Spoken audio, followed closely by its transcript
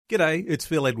G'day, it's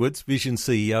Phil Edwards, Vision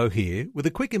CEO here, with a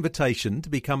quick invitation to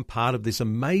become part of this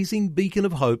amazing beacon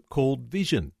of hope called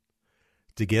Vision.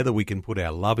 Together we can put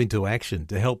our love into action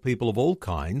to help people of all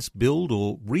kinds build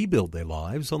or rebuild their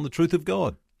lives on the truth of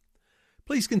God.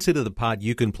 Please consider the part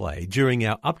you can play during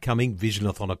our upcoming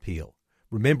Visionathon appeal,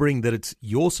 remembering that it's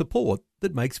your support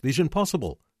that makes Vision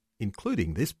possible,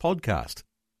 including this podcast.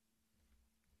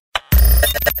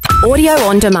 Audio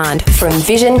on demand from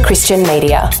Vision Christian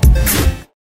Media.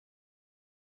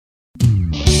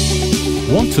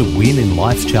 Want to win in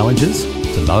life's challenges?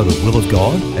 To know the will of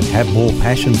God and have more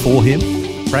passion for Him?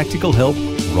 Practical help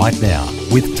right now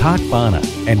with Tak Bhana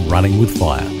and Running with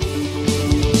Fire.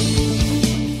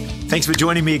 Thanks for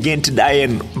joining me again today,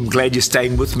 and I'm glad you're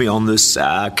staying with me on this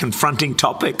confronting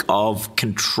topic of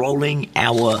controlling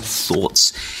our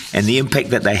thoughts and the impact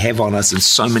that they have on us in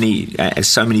so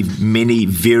many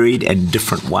varied and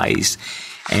different ways.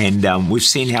 And we've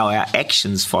seen how our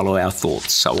actions follow our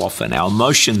thoughts so often. Our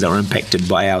emotions are impacted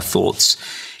by our thoughts.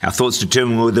 Our thoughts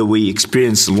determine whether we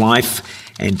experience life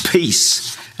and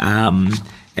peace.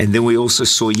 And then we also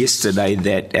saw yesterday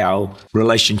that our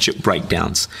relationship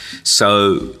breakdowns.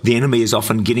 So the enemy is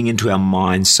often getting into our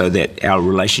minds so that our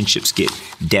relationships get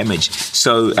damaged.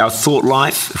 So our thought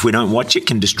life, if we don't watch it,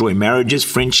 can destroy marriages,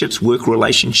 friendships, work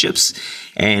relationships.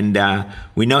 And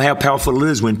we know how powerful it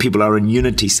is when people are in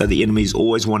unity. So the enemy is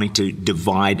always wanting to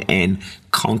divide and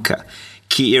conquer.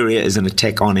 Key area is an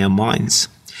attack on our minds.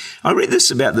 I read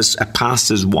a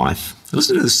pastor's wife.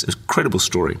 Listen to this incredible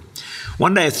story.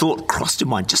 One day a thought crossed her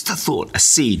mind, just a thought, a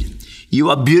seed. You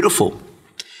are beautiful.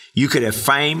 You could have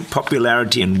fame,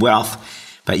 popularity, and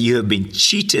wealth, but you have been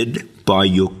cheated by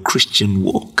your Christian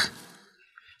walk.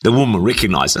 The woman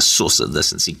recognized the source of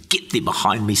this and said, "Get thee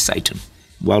behind me, Satan."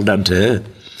 Well done to her.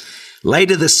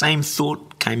 Later, the same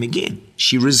thought came again.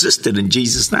 She resisted in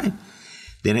Jesus' name.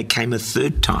 Then it came a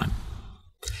third time.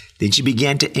 Then she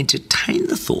began to entertain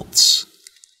the thoughts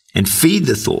and feed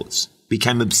the thoughts,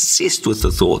 became obsessed with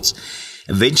the thoughts.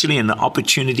 Eventually, an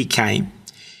opportunity came.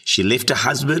 She left her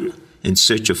husband in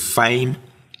search of fame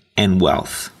and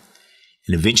wealth.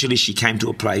 And eventually she came to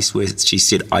a place where she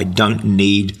said, "I don't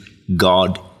need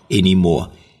God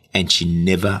anymore." And she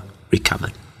never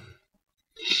recovered.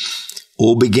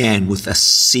 All began with a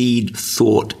seed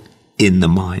thought in the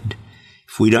mind.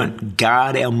 If we don't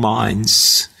guard our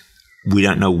minds, we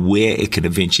don't know where it can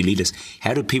eventually lead us.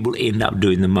 How do people end up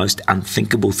doing the most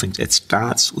unthinkable things? It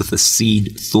starts with a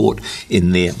seed thought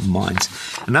in their minds.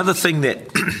 Another thing that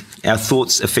our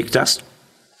thoughts affect us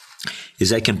is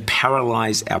they can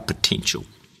paralyze our potential,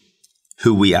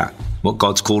 who we are, what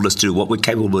God's called us to do, what we're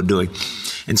capable of doing.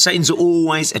 And Satan's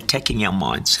always attacking our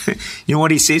minds. You know what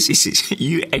he says? He says,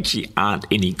 you actually aren't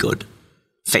any good.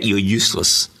 In fact, you're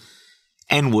useless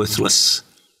and worthless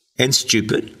and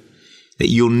stupid, that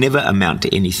you'll never amount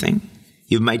to anything.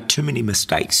 You've made too many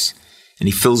mistakes. And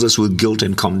he fills us with guilt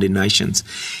and condemnations.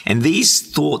 And these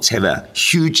thoughts have a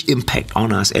huge impact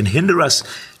on us and hinder us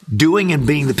doing and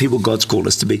being the people God's called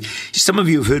us to be. Some of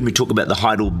you have heard me talk about the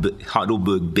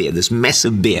Heidelberg bear, this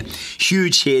massive bear,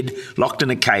 huge head, locked in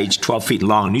a cage, 12 feet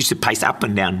long, and used to pace up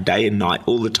and down day and night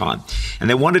all the time. And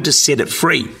they wanted to set it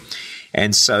free.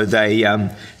 And so they,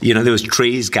 there was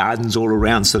trees, gardens all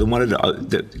around. So they wanted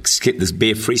to get this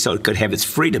bear free so it could have its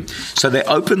freedom. So they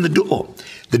opened the door.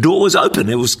 The door was open.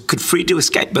 It was free to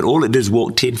escape, but all it did was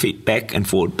walk 10 feet back and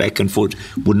forward,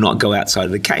 would not go outside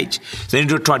of the cage. So then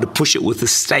they tried to push it with a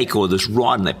stake or this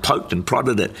rod, and they poked and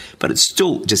prodded it, but it's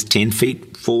still just 10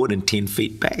 feet forward and 10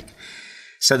 feet back.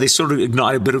 So they sort of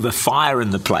ignite a bit of a fire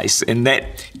in the place, and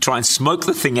that try and smoke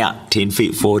the thing out 10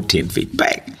 feet forward, 10 feet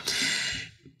back.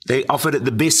 They offered it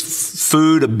the best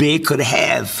food a bear could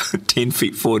have, 10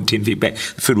 feet forward, 10 feet back.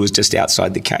 The food was just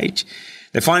outside the cage.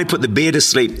 They finally put the bear to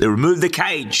sleep. They removed the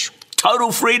cage.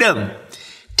 Total freedom.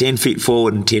 10 feet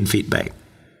forward and 10 feet back.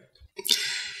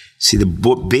 See, the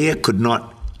bear could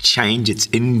not change its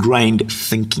ingrained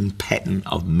thinking pattern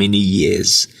of many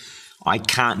years. I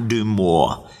can't do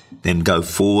more than go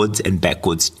forwards and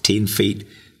backwards, 10 feet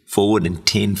forward and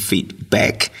 10 feet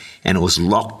back, and it was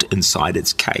locked inside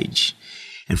its cage.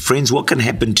 And friends, what can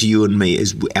happen to you and me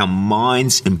is our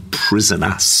minds imprison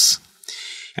us.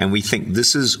 And we think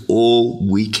this is all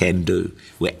we can do.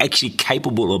 We're actually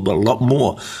capable of a lot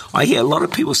more. I hear a lot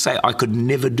of people say, I could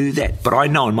never do that. But I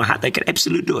know in my heart they could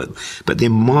absolutely do it. But their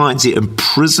minds, they're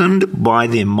imprisoned by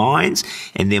their minds,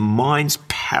 and their minds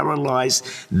paralyze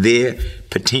their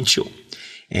potential.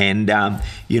 And,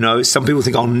 some people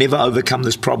think, I'll never overcome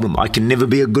this problem. I can never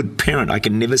be a good parent. I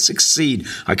can never succeed.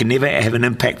 I can never have an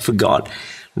impact for God.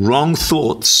 Wrong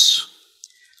thoughts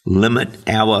limit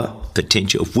our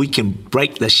potential, if we can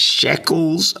break the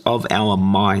shackles of our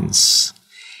minds,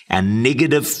 our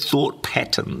negative thought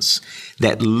patterns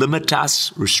that limit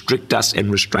us, restrict us,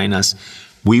 and restrain us,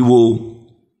 we will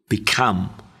become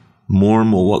more and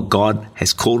more what God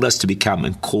has called us to become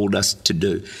and called us to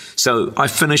do. So I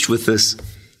finish with this: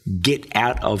 get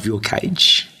out of your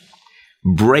cage.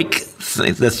 Break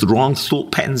the wrong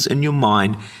thought patterns in your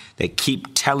mind that keep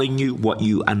telling you what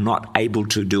you are not able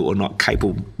to do or not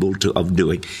capable of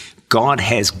doing. God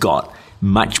has got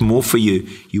much more for you.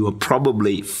 You are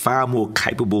probably far more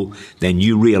capable than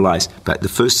you realize. But the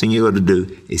first thing you got to do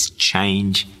is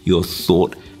change your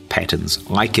thought patterns.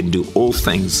 I can do all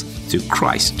things through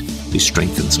Christ who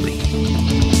strengthens me.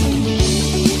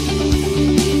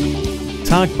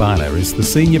 Tak Bhana is the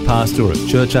Senior Pastor of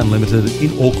Church Unlimited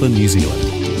in Auckland, New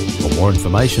Zealand. For more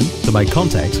information, to make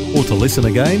contact or to listen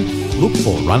again, look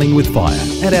for Running with Fire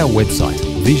at our website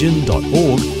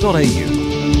vision.org.au.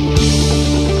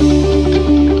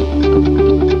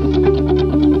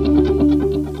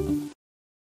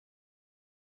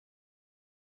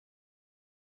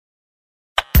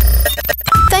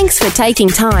 Thanks for taking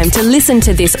time to listen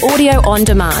to this audio on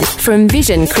demand from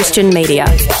Vision Christian Media.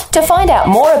 To find out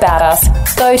more about us,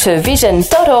 go to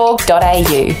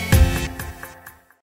vision.org.au.